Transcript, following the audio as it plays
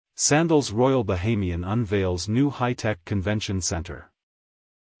Sandals Royal Bahamian unveils new high-tech convention center.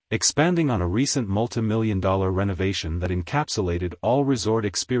 Expanding on a recent multi-million-dollar renovation that encapsulated all resort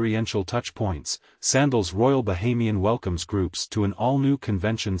experiential touchpoints, Sandals Royal Bahamian welcomes groups to an all-new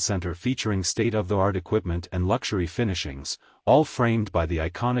convention center featuring state-of-the-art equipment and luxury finishings, all framed by the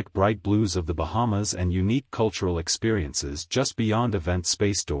iconic bright blues of the Bahamas and unique cultural experiences just beyond event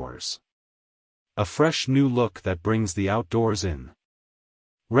space doors. A fresh new look that brings the outdoors in.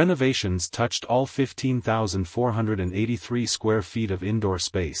 Renovations touched all 15,483 square feet of indoor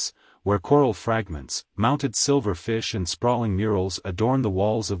space, where coral fragments, mounted silver fish and sprawling murals adorn the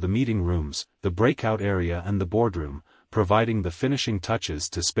walls of the meeting rooms, the breakout area and the boardroom, providing the finishing touches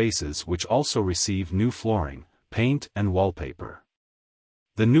to spaces which also receive new flooring, paint and wallpaper.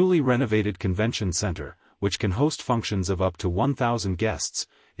 The newly renovated convention center, which can host functions of up to 1,000 guests,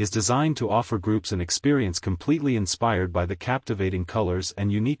 is designed to offer groups an experience completely inspired by the captivating colors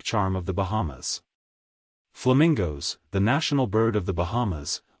and unique charm of the Bahamas. Flamingos, the national bird of the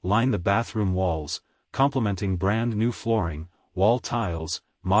Bahamas, line the bathroom walls, complementing brand new flooring, wall tiles,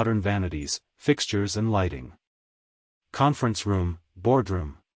 modern vanities, fixtures and lighting. Conference room,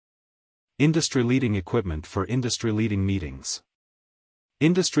 boardroom. Industry-leading equipment for industry-leading meetings.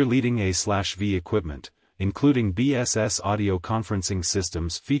 Industry-leading A/V equipment, including BSS audio conferencing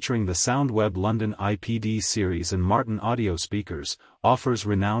systems featuring the SoundWeb London IPD series and Martin audio speakers, offers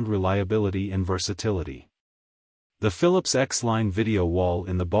renowned reliability and versatility. The Philips X-Line video wall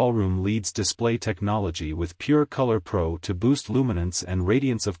in the ballroom leads display technology with Pure Color Pro to boost luminance and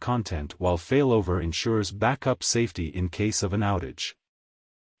radiance of content, while failover ensures backup safety in case of an outage.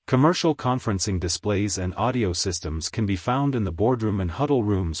 Commercial conferencing displays and audio systems can be found in the boardroom and huddle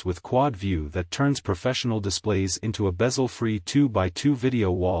rooms with quad view that turns professional displays into a bezel-free 2x2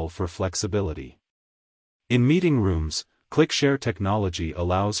 video wall for flexibility. In meeting rooms, ClickShare technology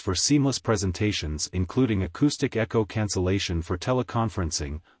allows for seamless presentations including acoustic echo cancellation for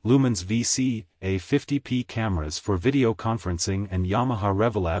teleconferencing, Lumen's VC-A50P cameras for video conferencing and Yamaha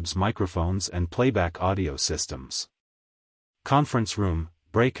Revolabs microphones and playback audio systems. Conference room,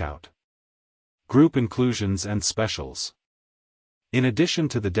 breakout. Group inclusions and specials. In addition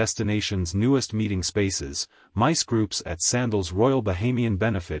to the destination's newest meeting spaces, MICE groups at Sandals Royal Bahamian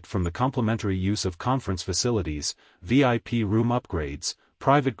benefit from the complimentary use of conference facilities, VIP room upgrades,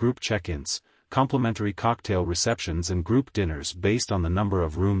 private group check-ins, complimentary cocktail receptions and group dinners based on the number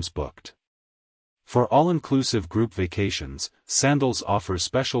of rooms booked. For all-inclusive group vacations, Sandals offers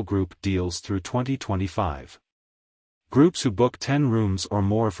special group deals through 2025. Groups who book 10 rooms or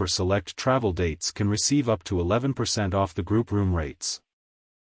more for select travel dates can receive up to 11% off the group room rates.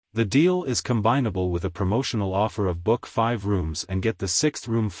 The deal is combinable with a promotional offer of book 5 rooms and get the 6th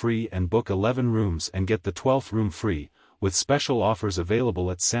room free and book 11 rooms and get the 12th room free, with special offers available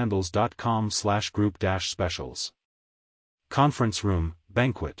at sandals.com/group-specials. Conference room,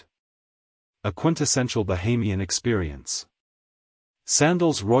 banquet. A quintessential Bahamian experience.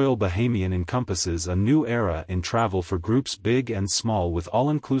 Sandals Royal Bahamian encompasses a new era in travel for groups big and small with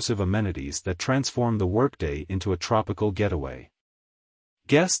all-inclusive amenities that transform the workday into a tropical getaway.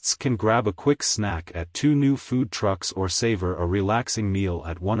 Guests can grab a quick snack at 2 new food trucks or savor a relaxing meal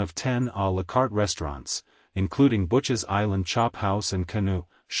at one of 10 à la carte restaurants, including Butch's Island Chop House and Canoe,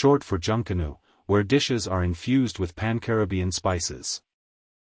 short for Junkanoo, where dishes are infused with Pan-Caribbean spices.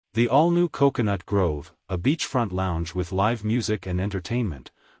 The all-new Coconut Grove, a beachfront lounge with live music and entertainment,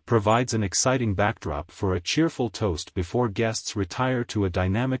 provides an exciting backdrop for a cheerful toast before guests retire to a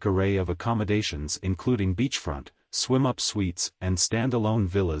dynamic array of accommodations including beachfront, swim-up suites, and stand-alone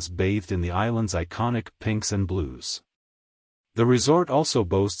villas bathed in the island's iconic pinks and blues. The resort also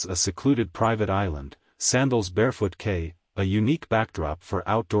boasts a secluded private island, Sandals Barefoot Cay, a unique backdrop for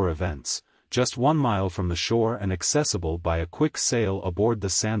outdoor events, just 1 mile from the shore and accessible by a quick sail aboard the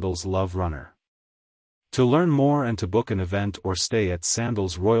Sandals Love Runner. To learn more and to book an event or stay at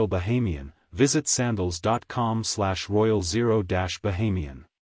Sandals Royal Bahamian, visit sandals.com/royal0-bahamian.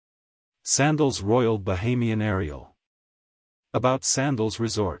 Sandals Royal Bahamian Aerial. About Sandals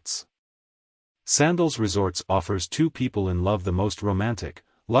Resorts. Sandals Resorts offers 2 people in love the most romantic,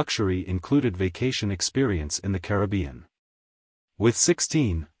 luxury-included vacation experience in the Caribbean. With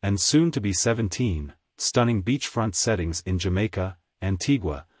 16, and soon to be 17, stunning beachfront settings in Jamaica,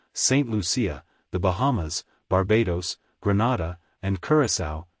 Antigua, St. Lucia, the Bahamas, Barbados, Grenada, and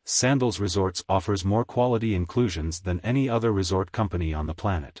Curaçao, Sandals Resorts offers more quality inclusions than any other resort company on the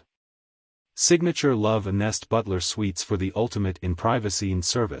planet. Signature Love and Nest Butler Suites for the ultimate in privacy and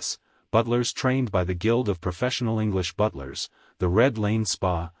service, butlers trained by the Guild of Professional English Butlers, the Red Lane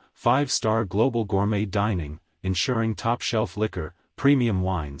Spa, 5-star global gourmet dining, ensuring top-shelf liquor, premium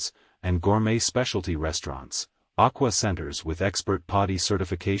wines, and gourmet specialty restaurants, aqua centers with expert potty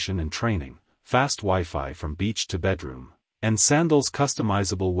certification and training, fast Wi-Fi from beach to bedroom, and Sandals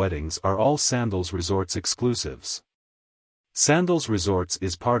customizable weddings are all Sandals Resorts exclusives. Sandals Resorts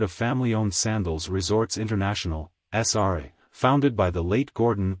is part of family-owned Sandals Resorts International, SRA, founded by the late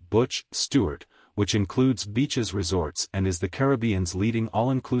Gordon "Butch" Stewart, which includes Beaches Resorts and is the Caribbean's leading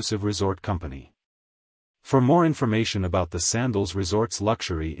all-inclusive resort company. For more information about the Sandals Resorts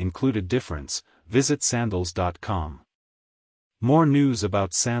luxury included difference, visit sandals.com. More news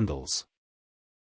about Sandals.